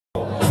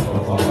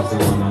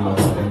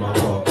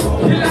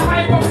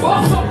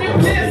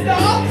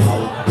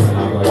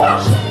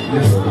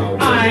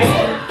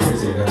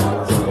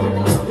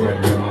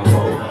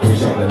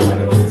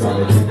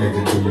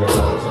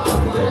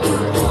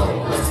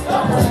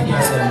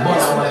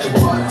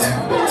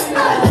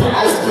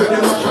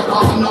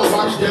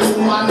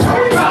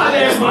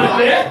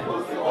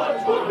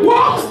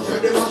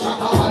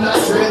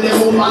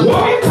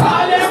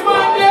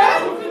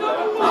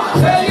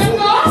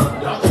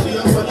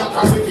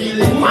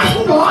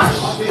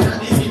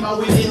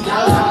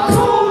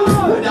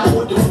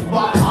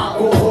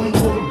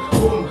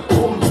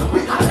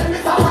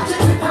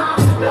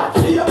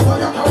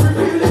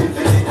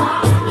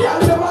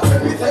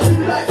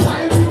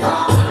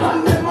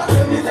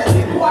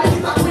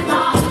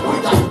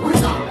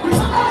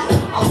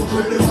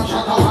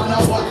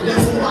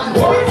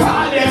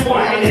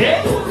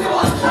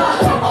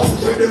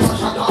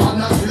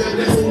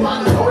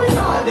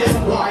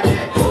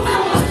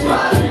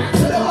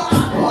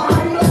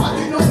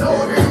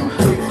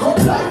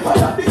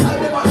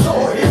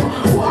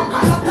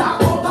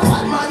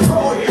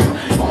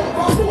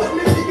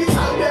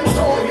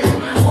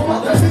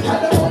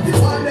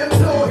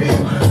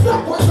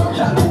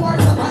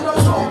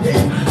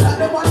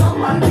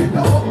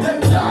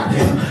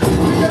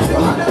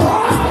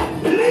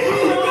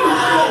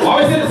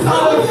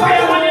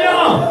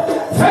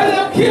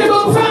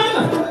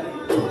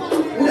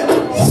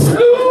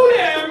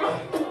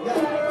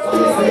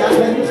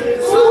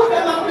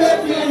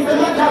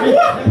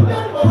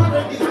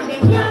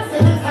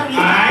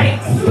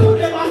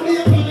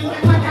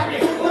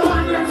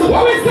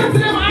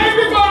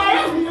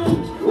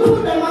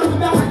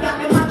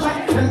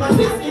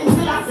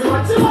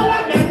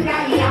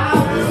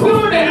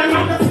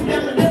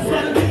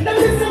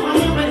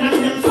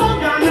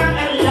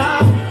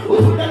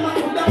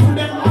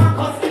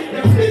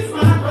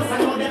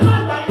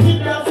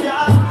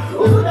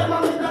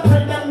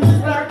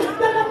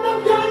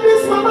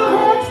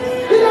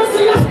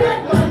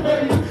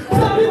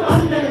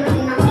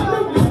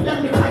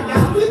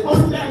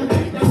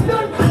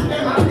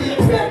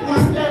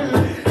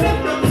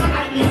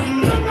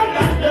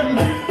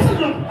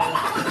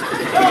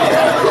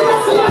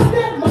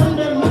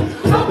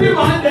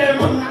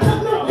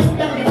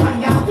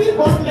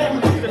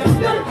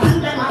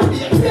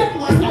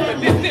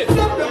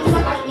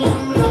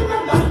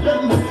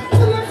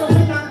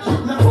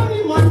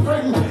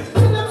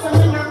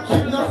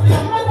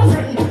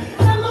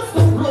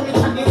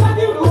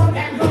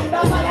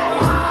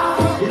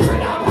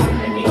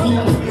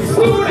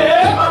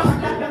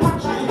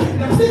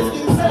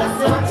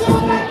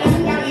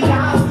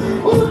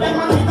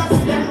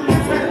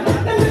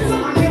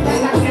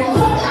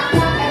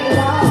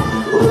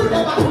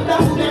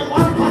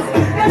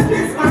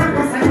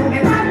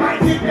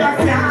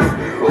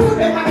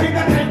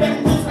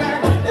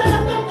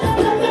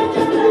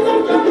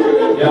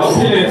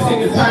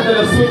It's time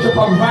to switch up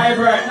and vibe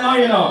right now,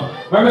 you know.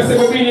 Remember, say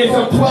we've been here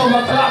till 12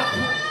 o'clock.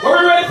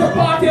 We're ready to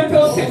party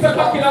until 6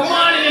 o'clock in the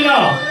morning, you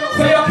know.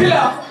 So, yo,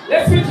 Killa,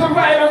 let's switch the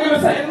vibe and give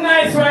us something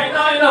nice right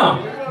now, you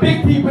know.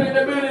 Big people in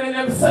the building and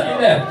them sitting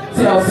there.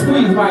 See how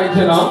squeeze vibes,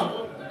 you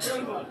know.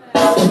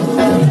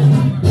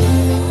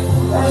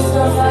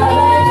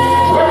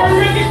 We're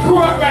really cool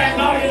right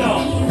now, you know.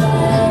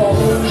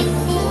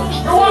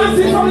 I want to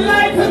see some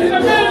lights in the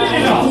building,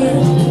 you know.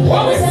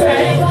 What we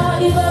say?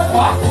 What?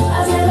 What?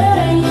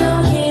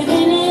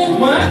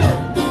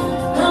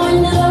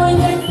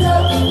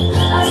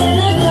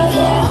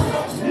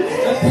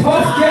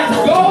 Let's get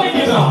going,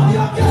 you know.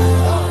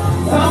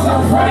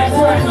 Sounds like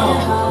right now.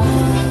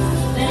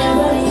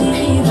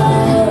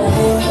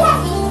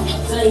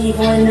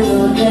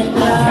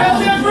 Help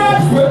me,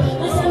 Bradford.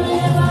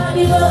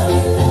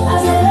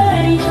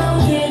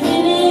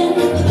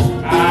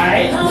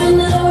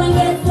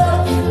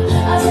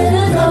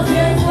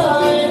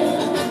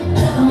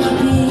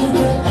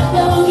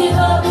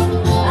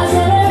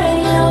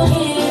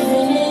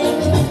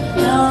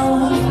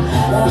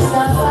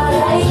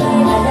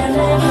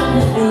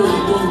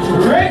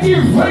 Ready,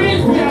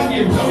 we are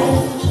give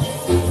now.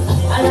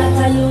 A lot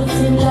of youths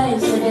in life,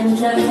 so them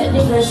can't get the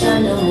pressure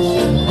no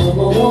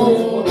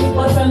more.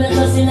 But from the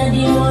trust in a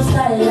demo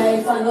style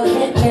life, I go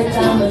get better,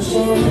 I'm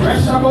sure.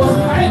 Pressure goes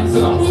right, so.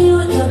 The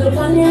youth juggle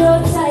on the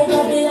roadside,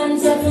 Babylon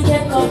said we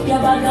get up your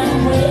bag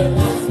and way.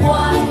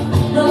 Why?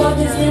 No what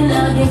is in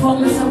now, give up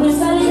me, so we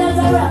solid as a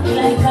rock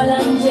like a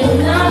lunge.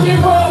 Now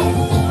give up.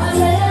 I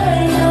said there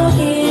ain't no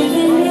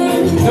giving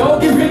in. No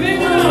giving in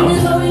now.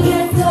 This how we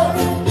get up.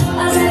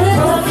 I said let's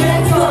up,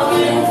 get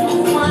going.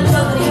 One of the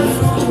youth,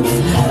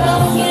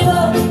 don't give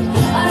up.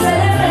 I said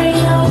there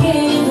ain't no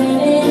giving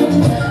in.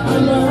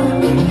 No,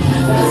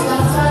 that's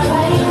not right,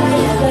 I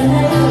have a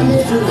night on the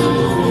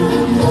dream.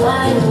 I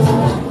know.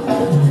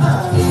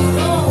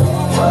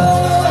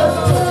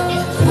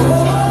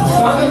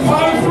 Something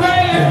fun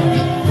playing.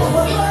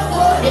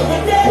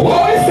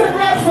 What is the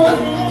Bradford?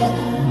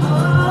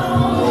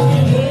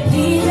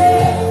 DJ,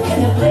 can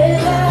you play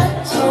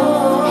that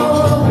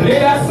song? Play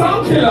that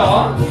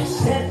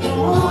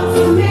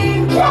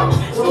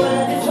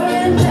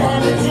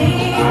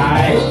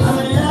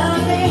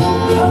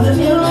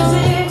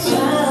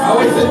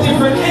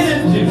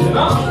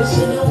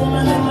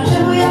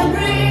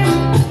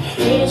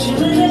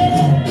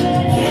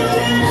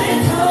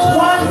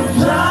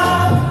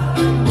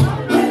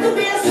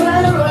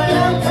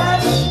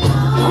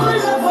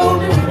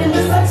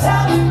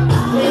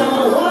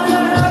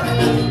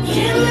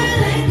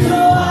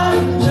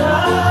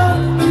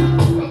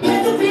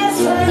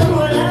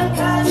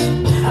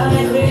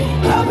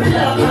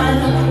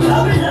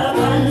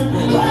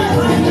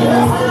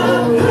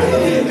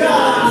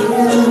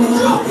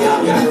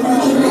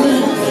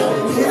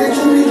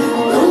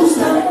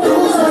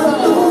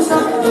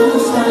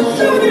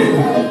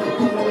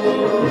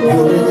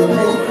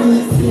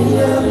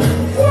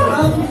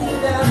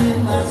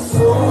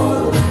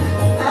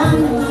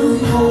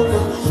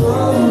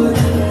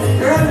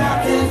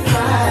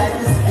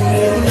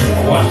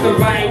Watch the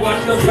right,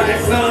 watch the back,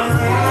 son.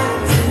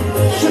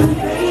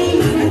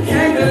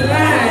 Can't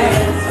lie.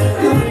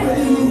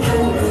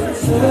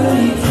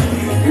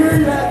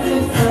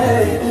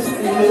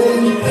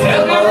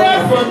 Tell my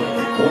Bradford.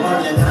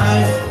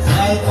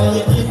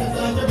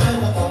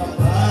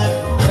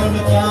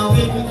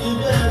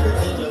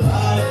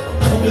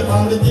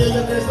 On the day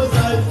you taste the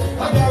sight,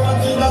 I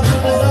guarantee that you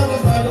will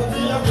satisfy the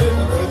feel of it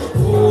with the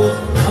food.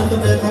 I'm the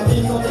better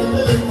piece of the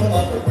living from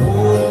the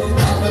food.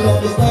 I love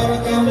the star, I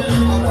can't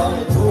believe I'm on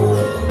the tour.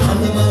 I'm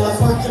the man that's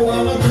what you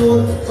wanna do.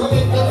 So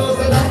if you know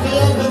that I'm the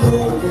end of the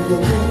road, you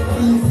make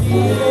me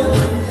feel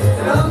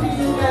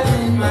something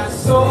in my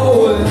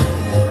soul.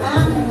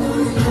 I'm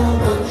losing all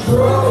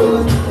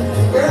control.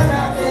 Girl,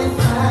 I can't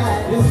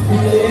fight this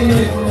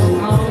feeling.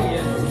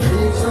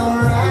 It's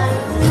alright.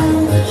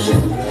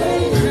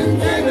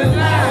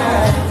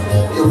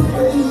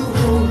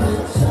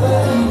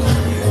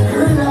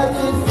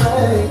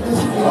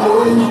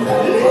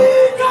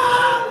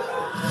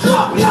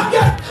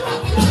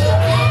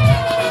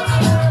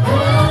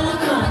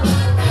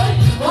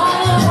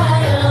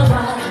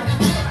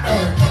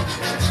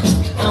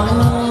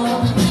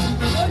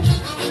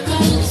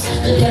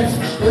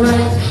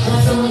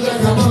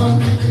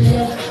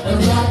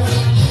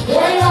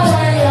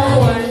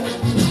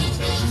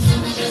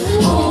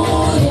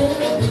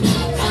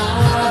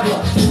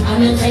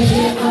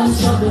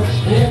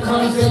 Here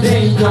comes the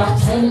danger,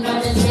 send by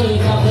the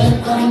savior,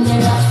 welcome the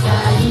Rasta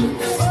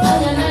youth. I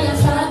am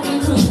starting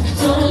crew,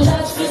 so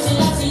that's Chrissy,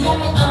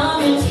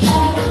 I'm in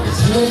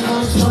here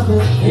comes trouble,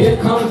 Here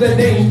comes the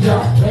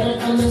danger.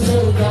 welcome the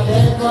savior,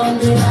 welcome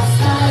the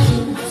Rasta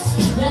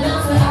youth. Then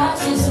after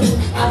axis,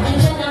 I've been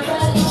in a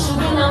bad issue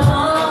in the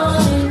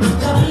morning.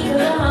 The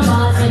people in my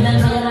heart said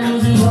that I'm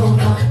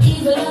Ethiopia.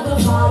 Even if I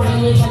fall when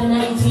you can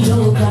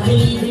Ethiopia.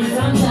 Believing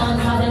from down,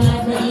 how the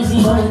life not easy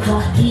voter.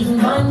 Even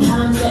one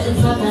time said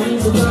it's not an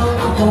easy road.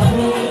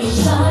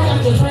 Operation, I'm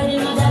just ready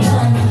with that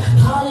gun.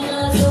 Calling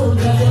us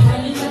soldiers, they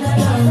kind of shut that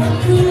down.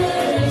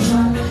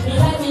 Creation, they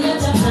writing a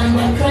Japan,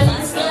 that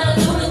credits can't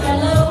do it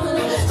alone.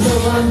 So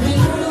I'm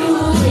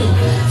recruiting,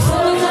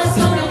 soldiers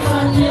coming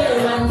from near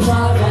and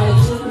far right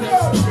to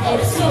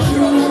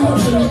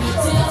executing.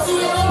 See, I see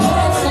the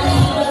words and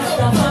he loves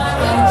the far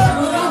right.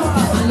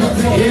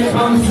 Here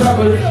comes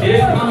trouble,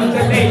 here comes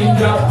the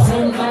danger.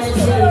 Send by the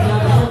savior,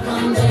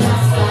 welcome the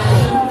Rasta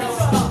youth.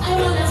 I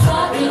wanna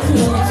start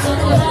recruiting, so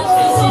that's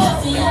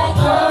Chrissy, I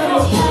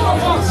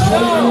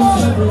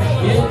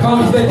Here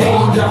comes the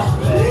danger.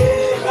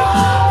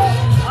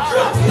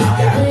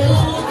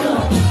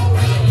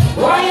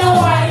 Why, oh,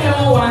 why,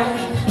 oh, why?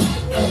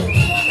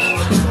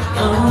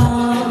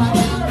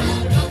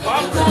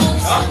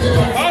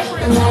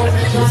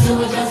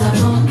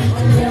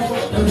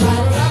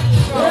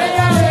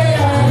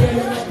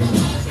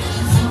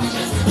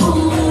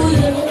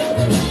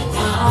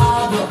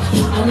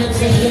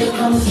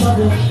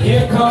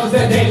 Here comes the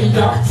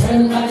danger.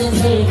 Send by the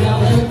savior,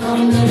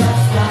 welcome the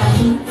Rasta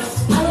youth.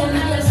 I am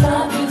not a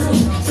starting crew,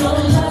 so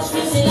touch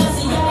me, say I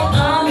see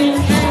I'm in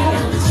here.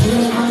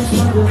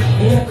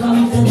 Here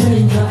comes the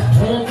danger,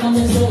 welcome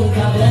the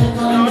savior,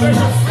 welcome the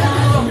Rasta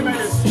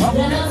youth.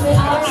 Then I say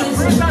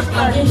oxygen, I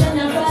get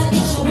general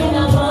issue in a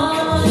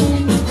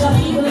morning. The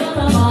people in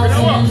my heart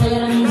say I'm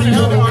there and easy.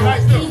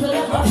 People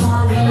in my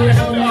heart, they're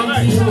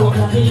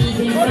Ethiopia.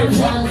 Believing from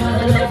down, how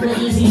the life not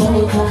easy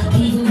voter.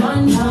 Even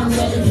one time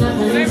said it's not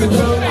an easy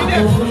road.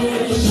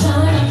 Operation,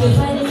 I'm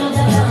fighting on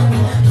the land.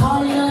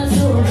 Calling on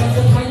soldiers,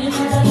 they kind of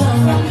shut down.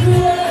 From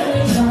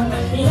creation,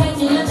 they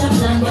writing a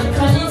Japan, but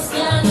chronics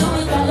can't do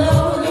it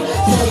alone.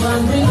 So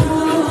I'm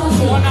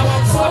recruiting,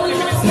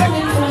 soldiers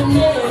coming from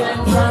near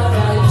and far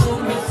right to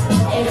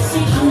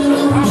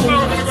executing. See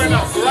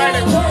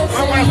the words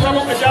and he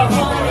loves the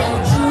far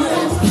right truth.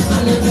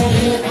 And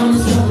here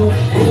comes trouble,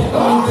 here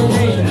comes the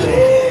danger.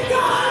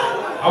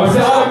 I was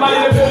saying all the man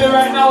in the building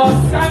right now are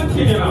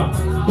skanking, you know.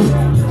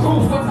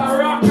 2 foot of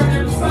rock and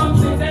them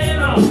something there, you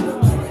know.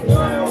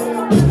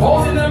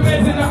 Holding them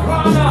heads in the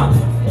corner.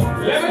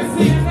 Let me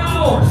see it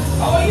now.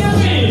 How are you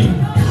mean?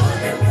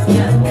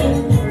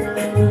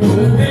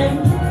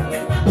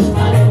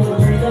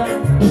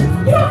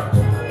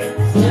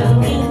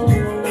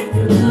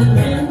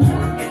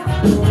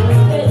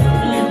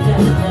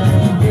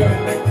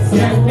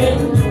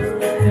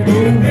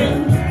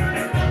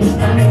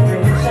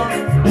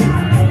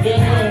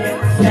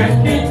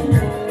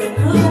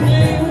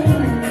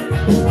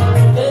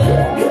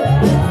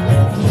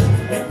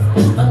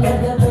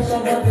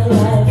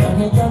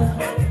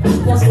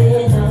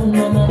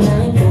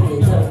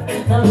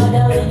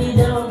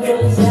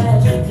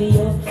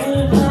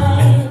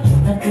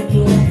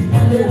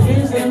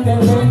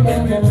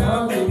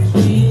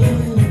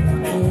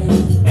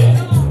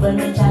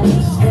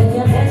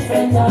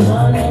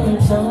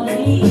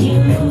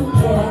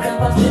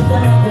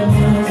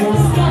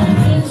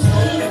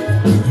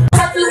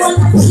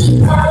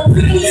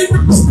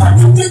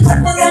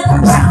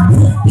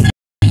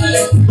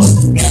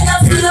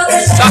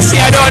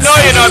 don't know,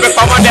 you know, because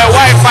I'm on their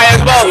Wi-Fi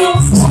as well.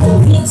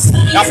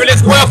 You have to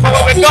let's work for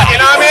what we got, you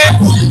know what I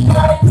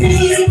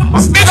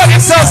mean? Big up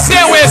yourself,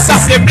 same way,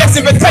 Sassy,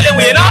 blessing for telling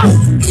me, you know?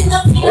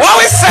 What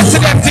we said to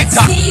them,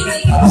 TikTok?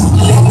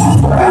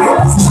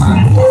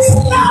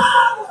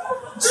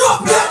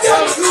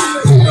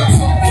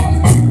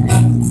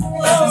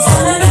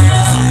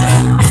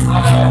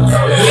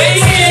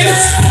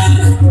 Ladies!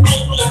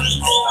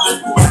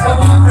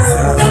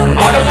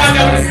 All the ones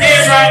that was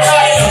here right now,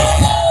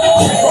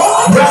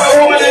 grab a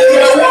woman and do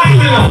the wine,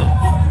 you know.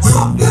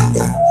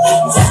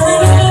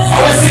 I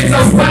was seeing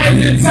some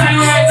vibes in time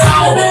right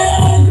now.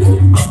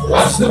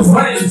 Watch the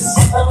vibes.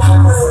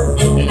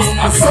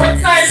 I'm so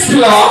nice,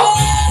 Killa.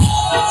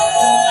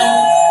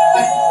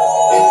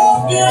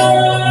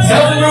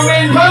 Tell them your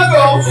main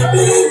logo.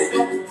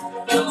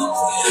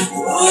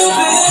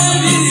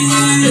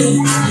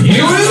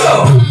 Here we go.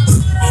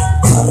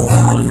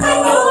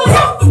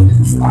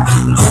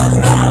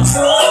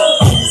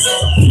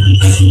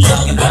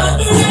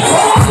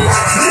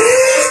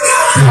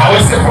 I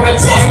was there for the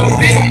team of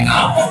thing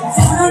now.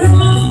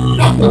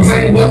 What's the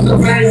brain, what's the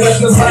brain, what's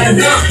the brain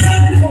now?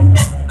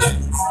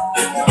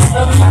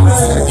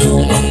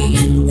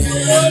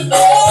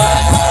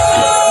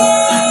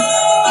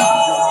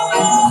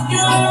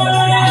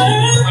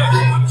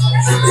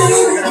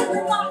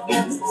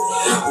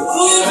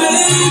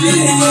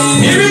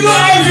 Here we go,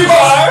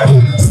 everybody.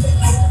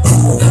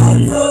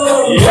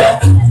 Yeah.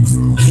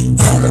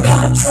 Talk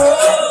about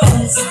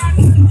us.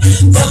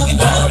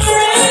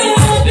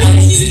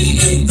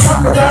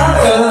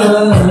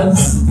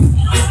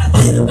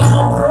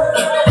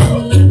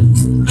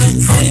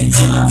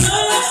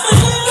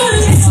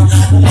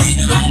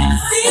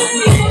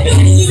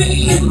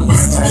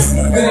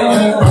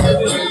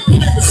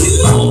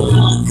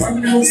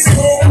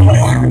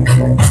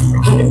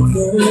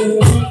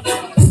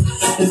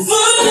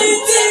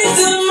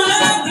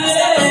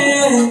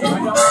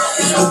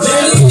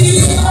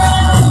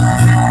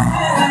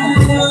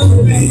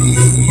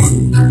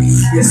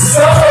 You're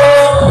so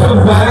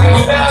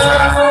right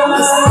now.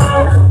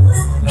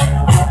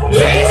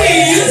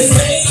 Ladies.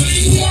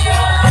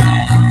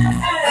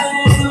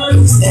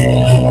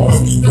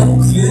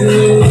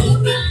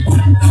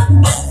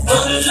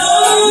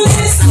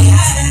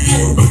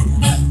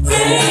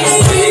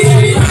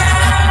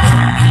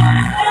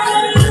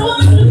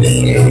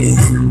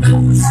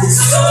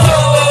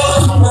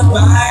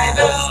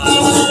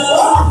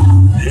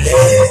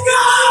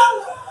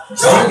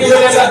 Don't give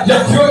it that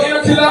just your ear,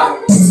 Killa.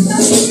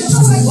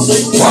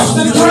 Watch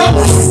the drum.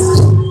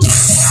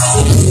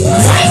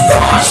 My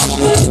gosh.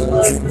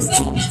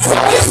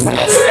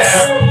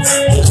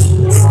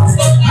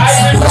 I've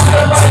been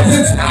talking about it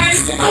since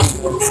 19.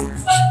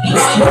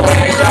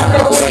 Rock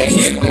away,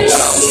 hit me up.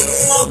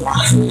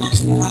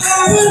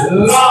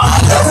 Lord.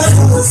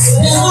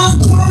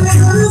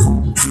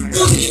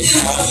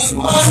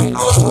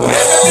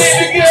 Let the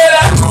baby get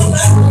up.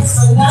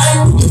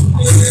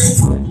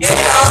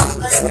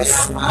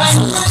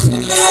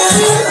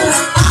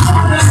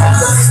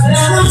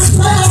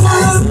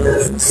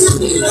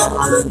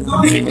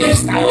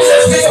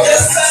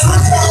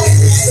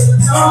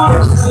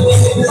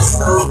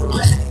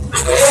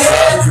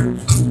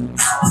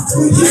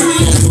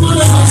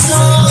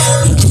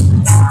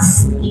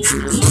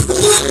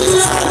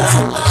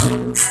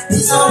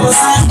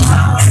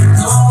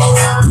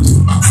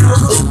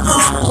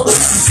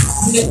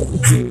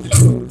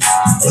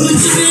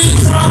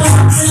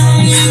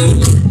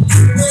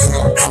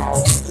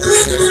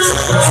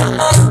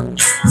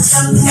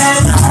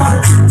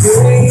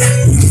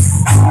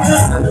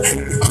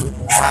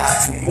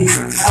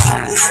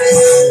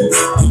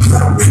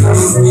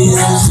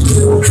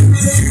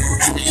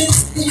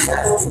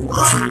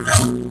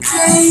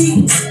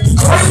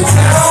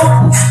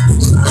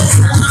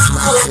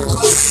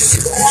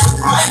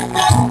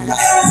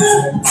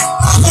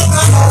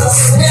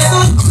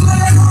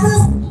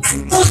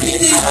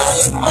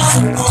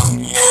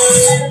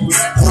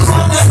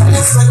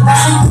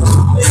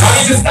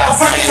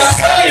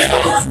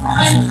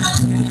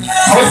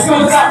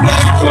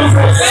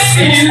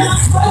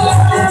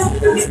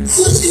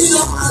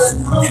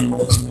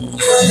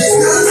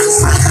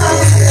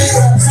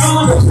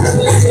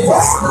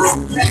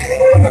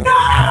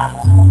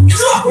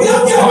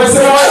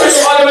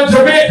 All of the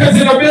Jamaicans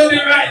in the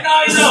building right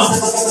now, you know.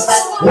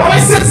 What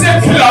is it,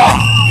 Killa?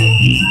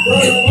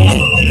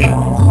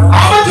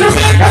 I'm a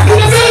Jamaican in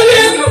the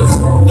building.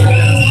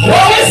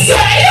 What we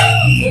say?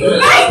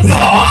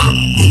 Lighter.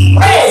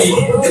 Hey.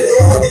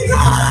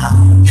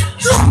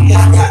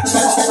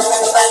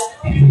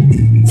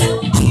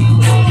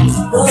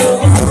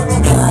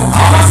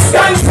 I'm a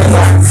stand for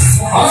that.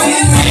 How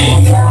is he?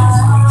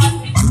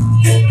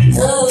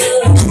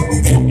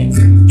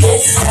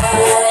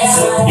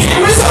 Here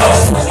we go.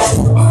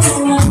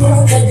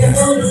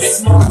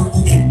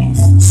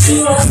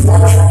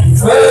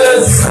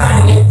 First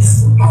night.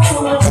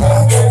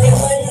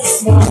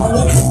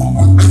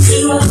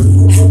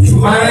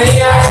 My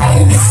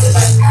eyes.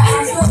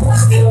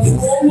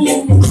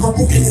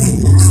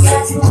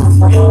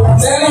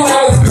 Then I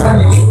was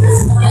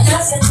crying.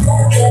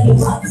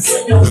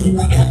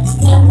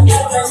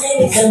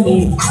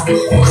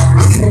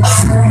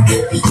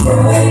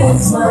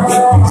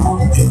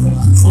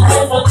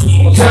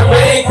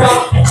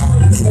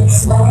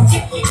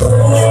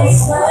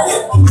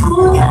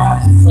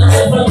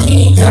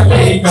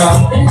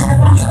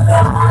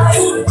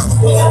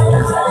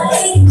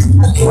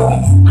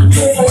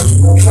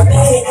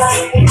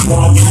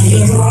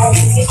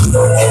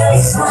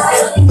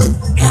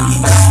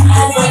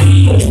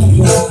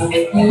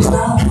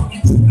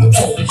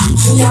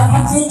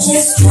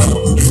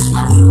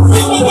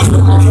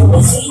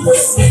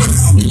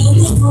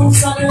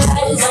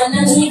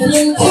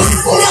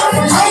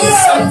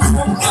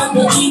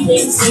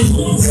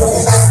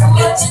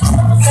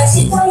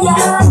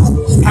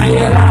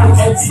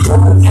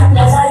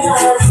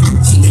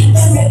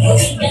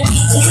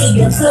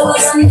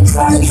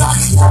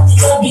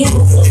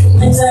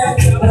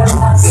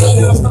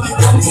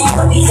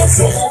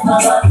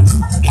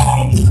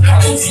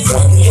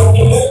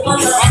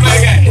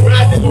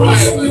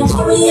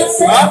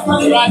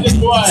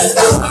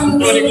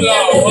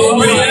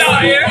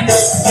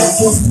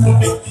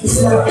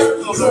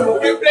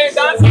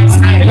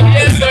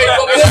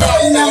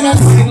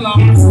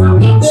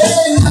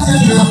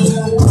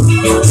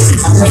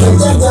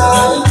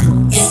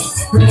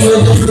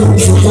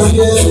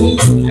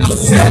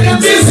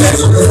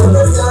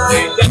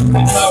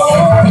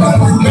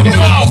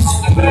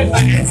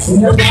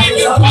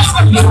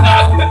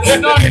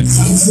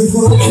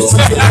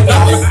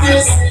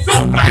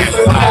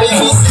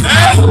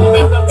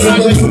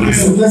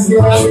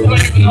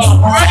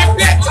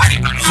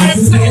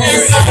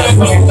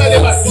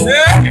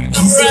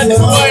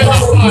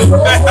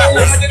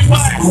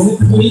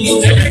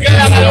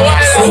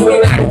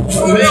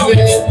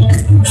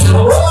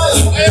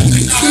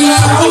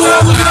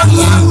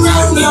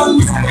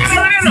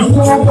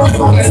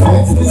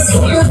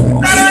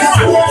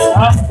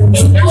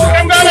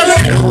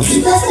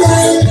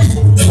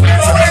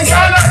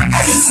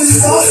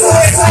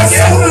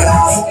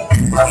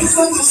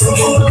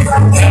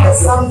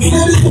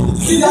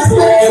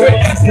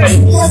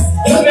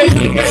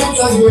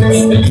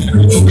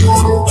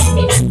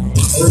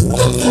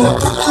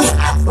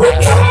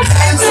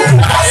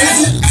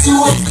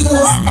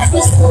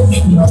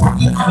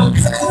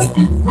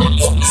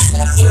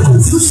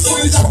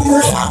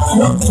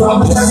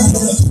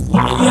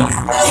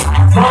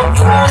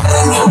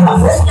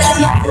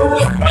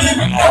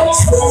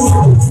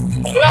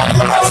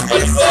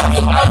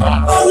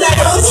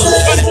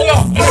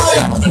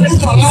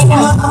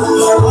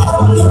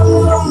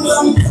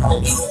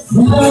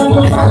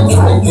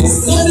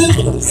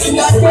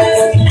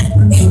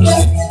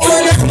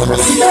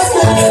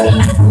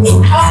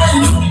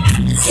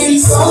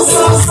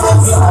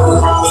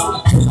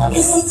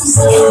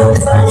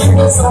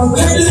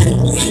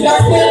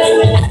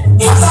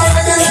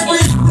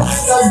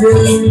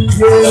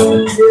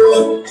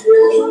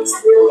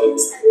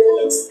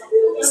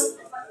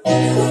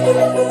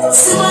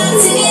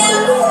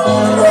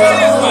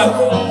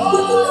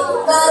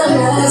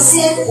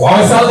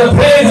 What's all the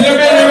praise you're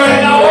ready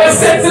right now?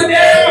 What's it to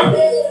them?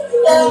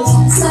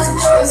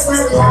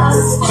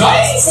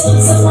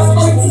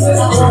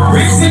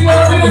 Bring him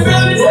up in the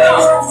building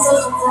now.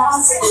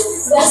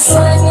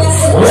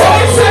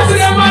 What's it to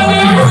them, my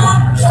man?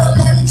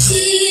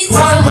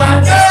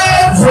 My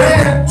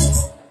girlfriend.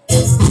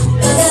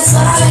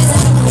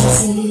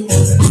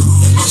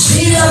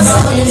 She loves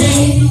all your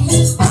name.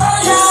 Oh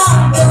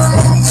no,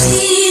 don't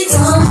cheat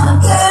on my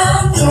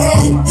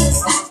girlfriend.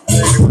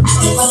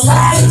 My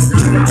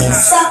life,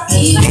 stop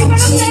keeping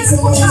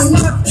cheating.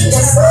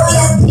 Just go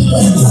let me go.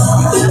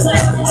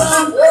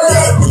 Go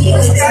let me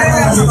go.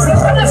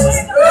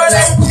 Go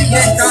let me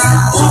go.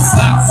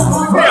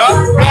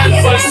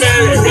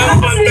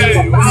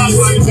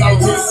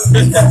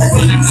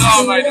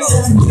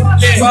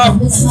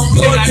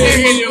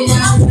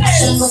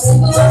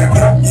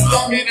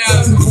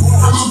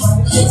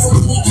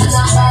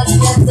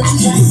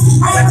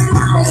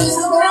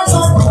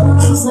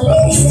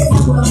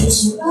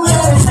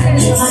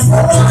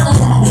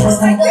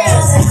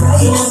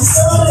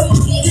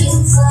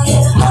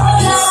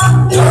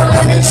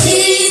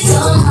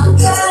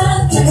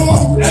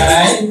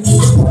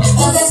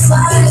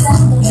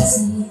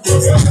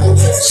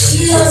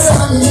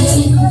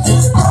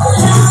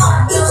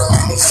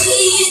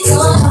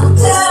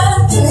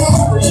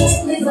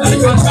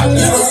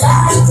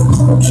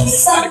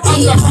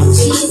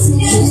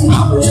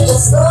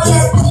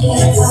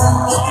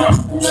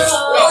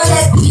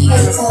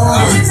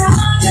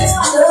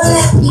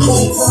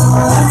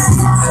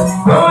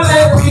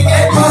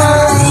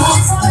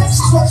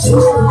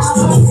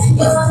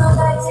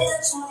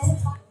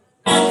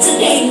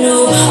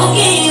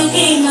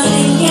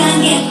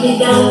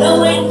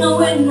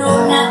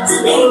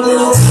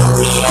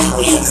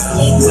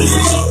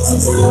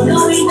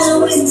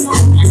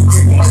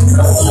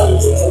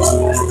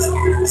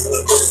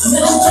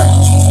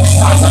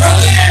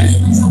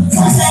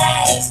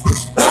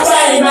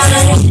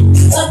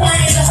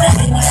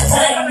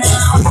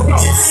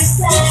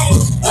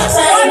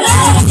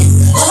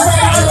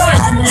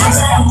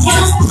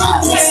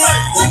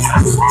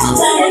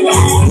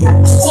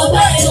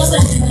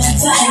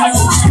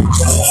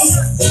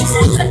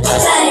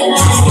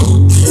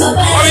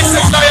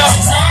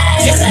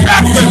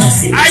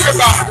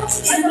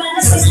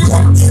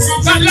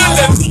 Not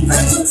London.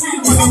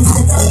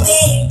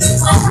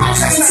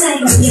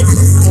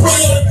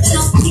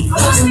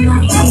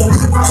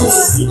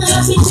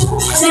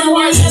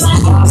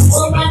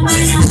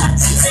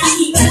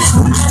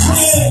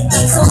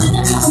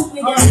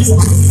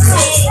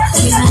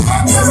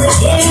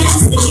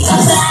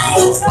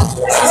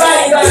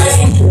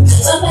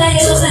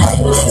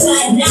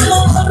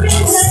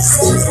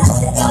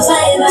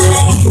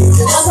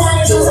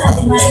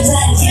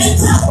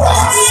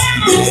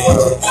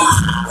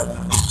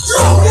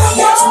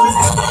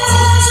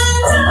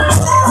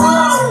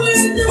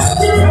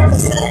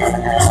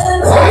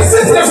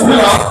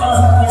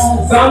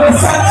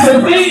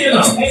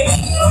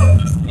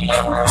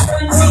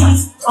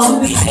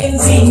 On the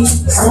NZ,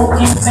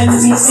 smoking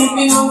fancy,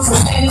 sipping on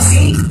some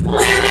fancy.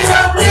 Living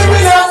up,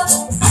 living up,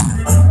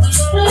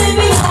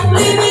 living up,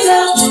 living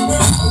up.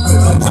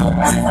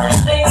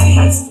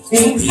 Ladies,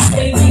 baby,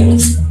 baby,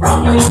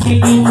 rocking and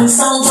kicking the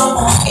songs of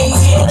our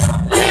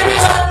 80s. Living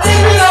up,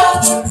 living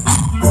up,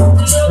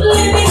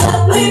 living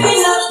up,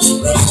 living up.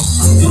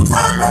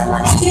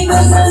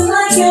 Because as I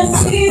can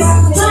see,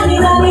 money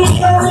that we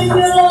carry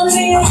belongs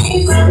in your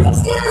feet.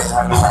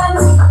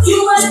 You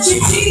want to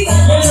see,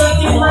 you're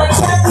looking like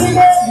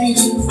happiness. In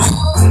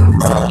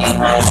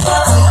my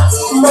club,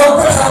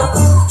 smoke it up.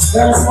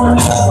 There's one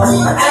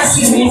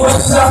asking me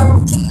what's up.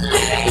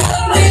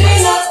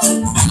 Living up,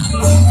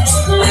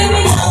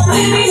 living up,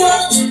 living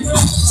up.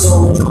 So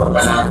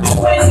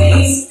when we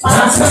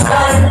pass the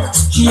time,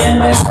 she and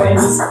my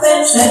friends,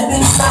 then step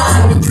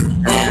inside.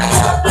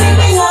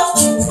 Living up,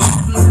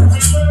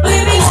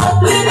 living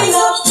up, living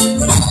up.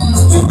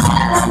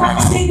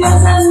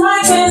 Because as I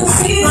can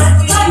see,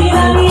 money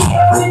that we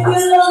carry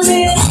belongs in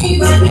your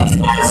feet.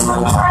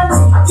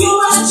 You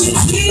want to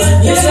see,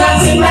 you're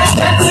nothing like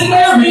that to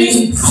get me.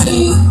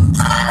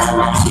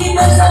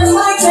 Because as I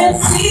can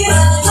see,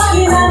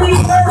 money that we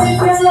carry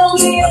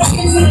belongs in your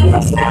feet.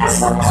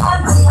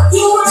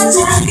 You want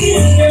to see,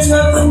 you're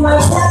nothing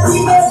like that to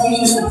get me.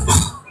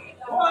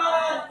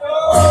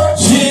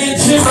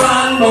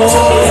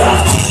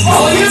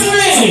 Oh, you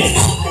mean?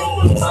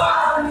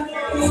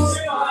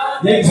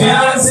 They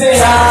can't say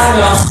I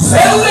know.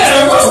 Say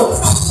little.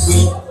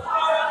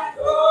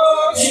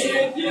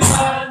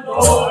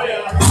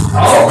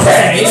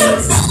 Okay.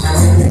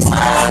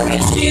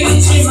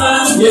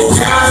 You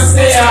can't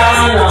say I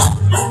know.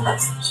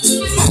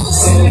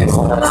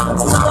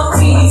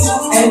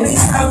 Every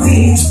time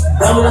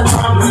double the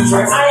problems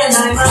where I and I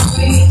must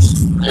be.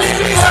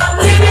 Living up,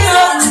 living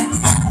up,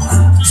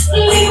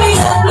 living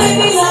up,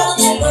 living up.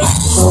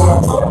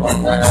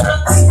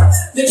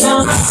 The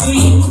town is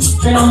sweet,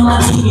 turn on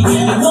my TV,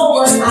 you know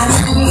what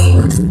I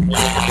mean.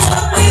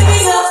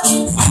 Living up,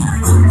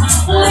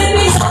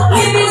 living up, living up,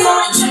 living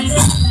up.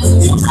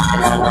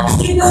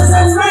 Because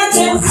as I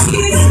can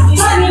see,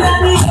 money that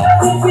we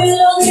have, we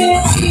belong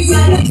here.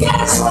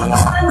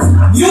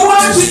 You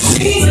want to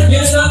see,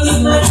 there's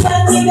nothing like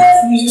that to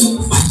get me.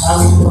 Oh,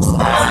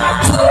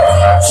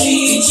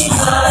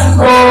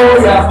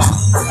 yeah.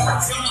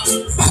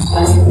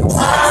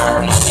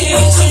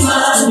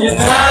 You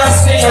can't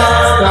stay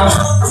on.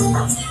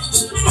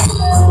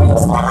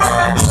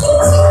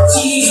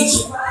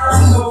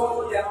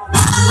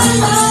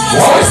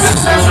 What is this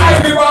time,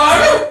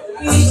 everybody?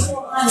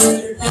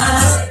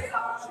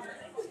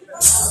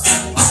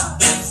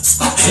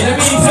 In the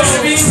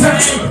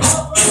meantime,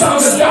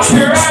 sounds of drop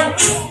here, right?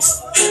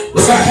 We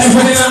got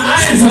everything in our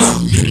eyes now.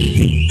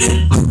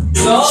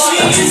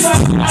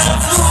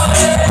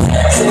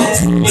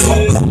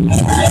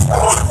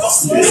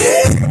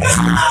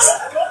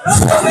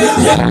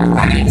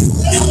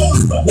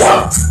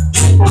 What?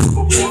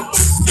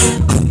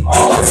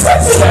 Oh, what's that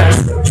to them?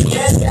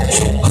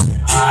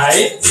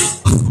 Alright.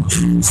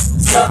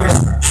 Stop it.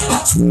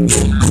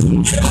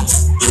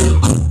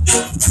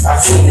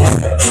 That's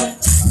it.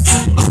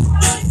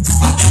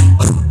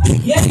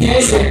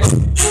 Yeah.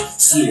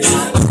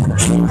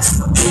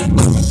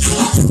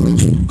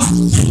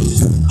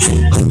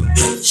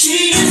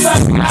 She's a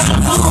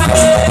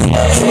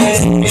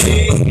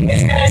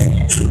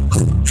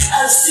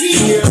I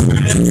see you.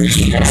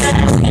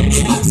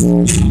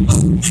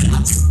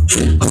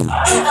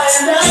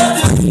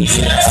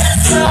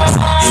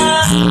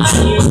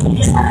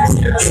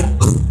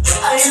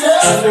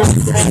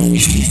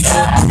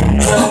 I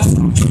love you.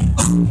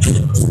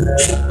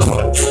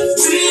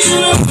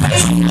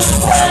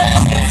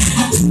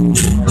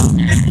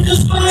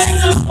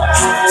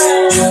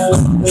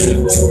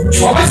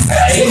 What was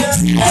that?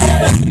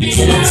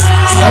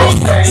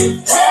 Okay.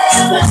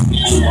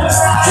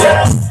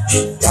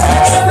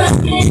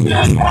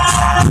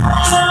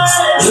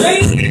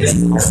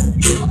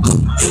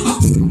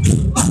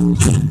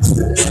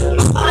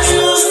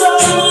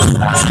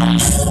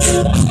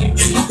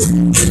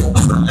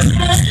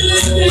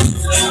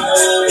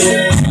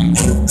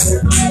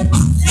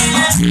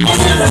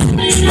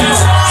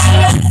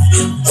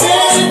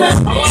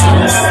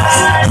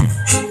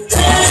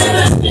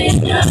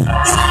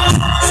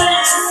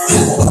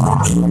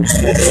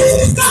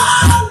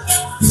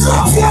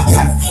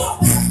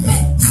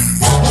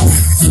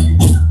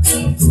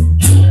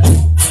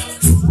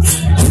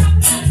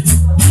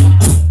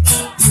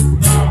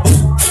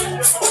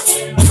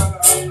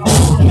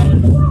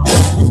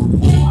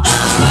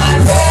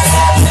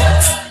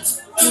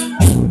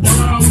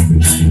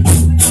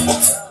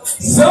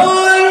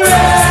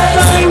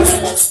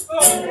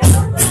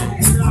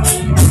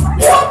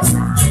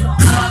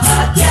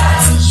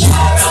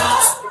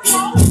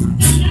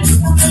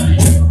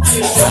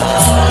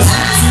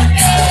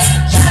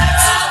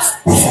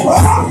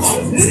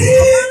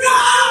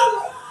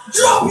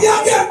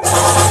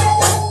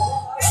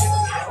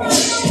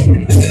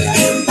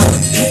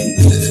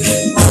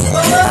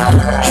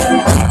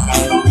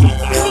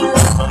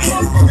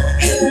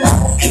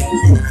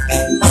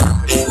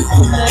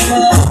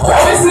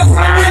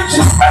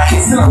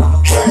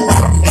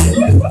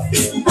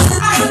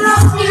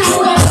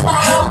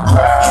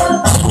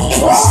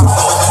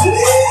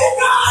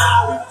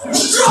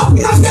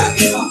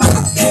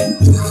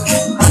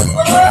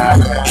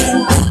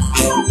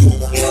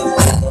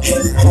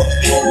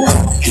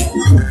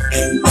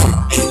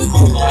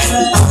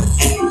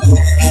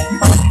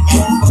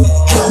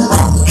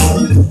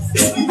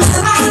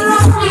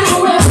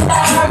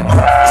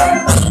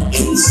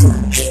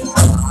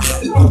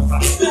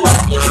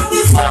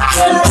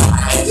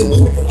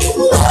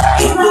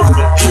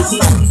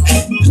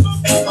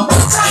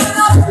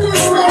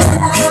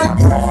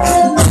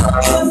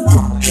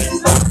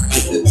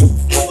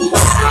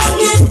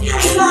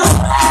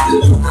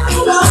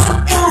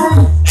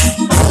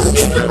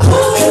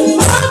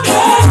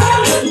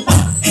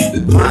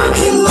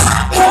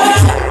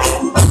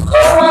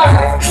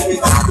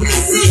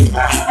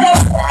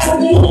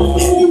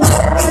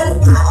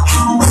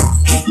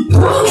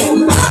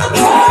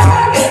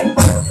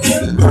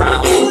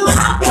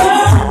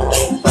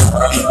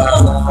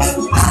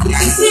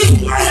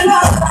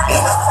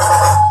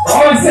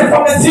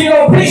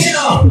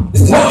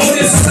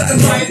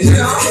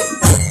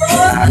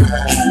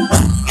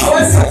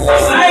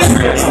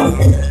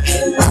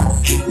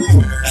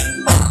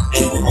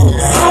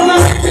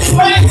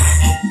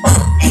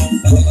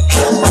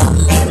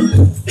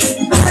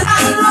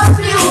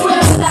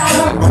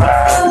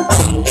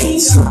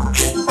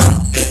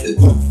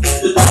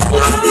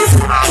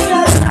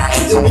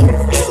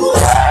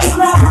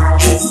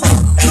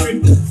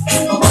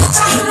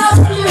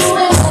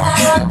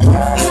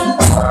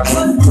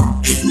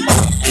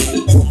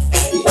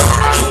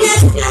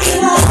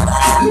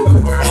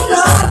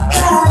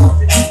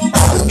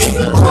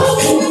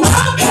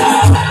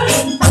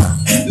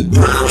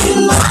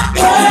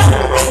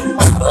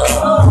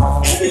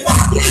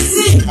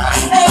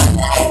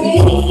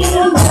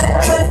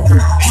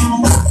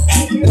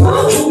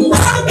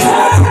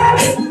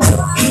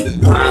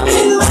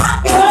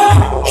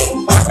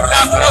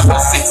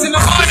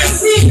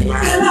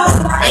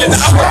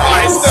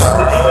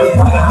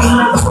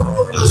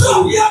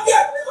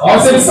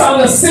 Also, the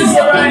sound of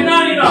sister right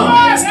now, you know.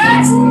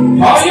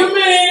 How you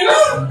mean?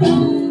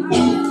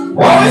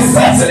 What we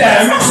say to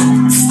them?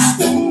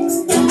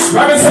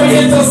 Remember, so we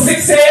get till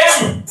 6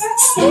 a.m.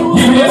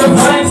 Give me the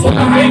vibes for the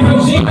hype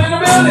and G in the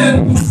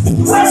building.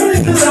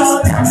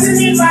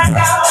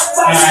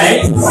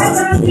 Alright.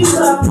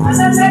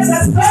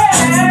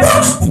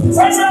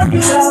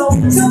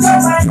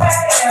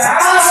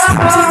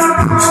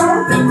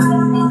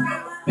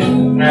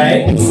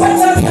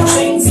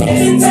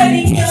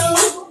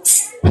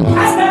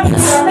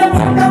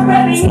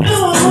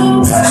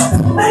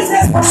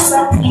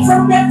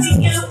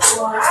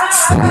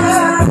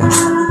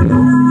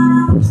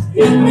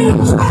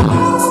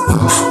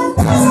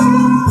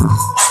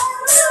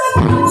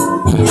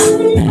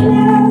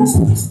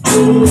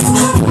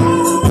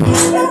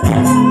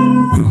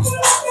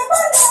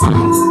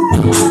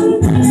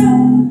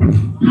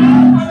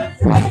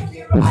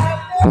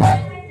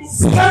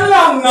 Sing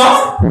along, no?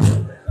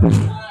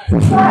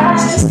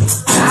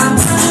 I'm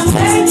gonna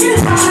make you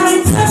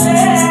mine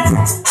today.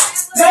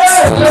 I'm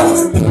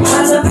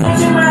gonna make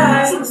you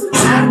mine.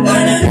 I'm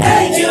gonna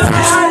make you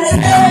mine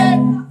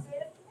today.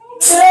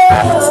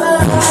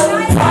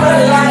 I'm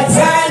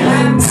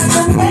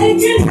gonna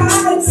make you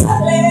mine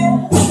today.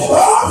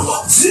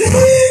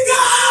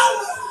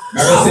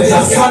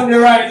 It's Sunday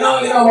right now,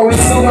 you know, but we're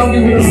still gonna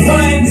give you the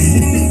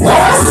signs.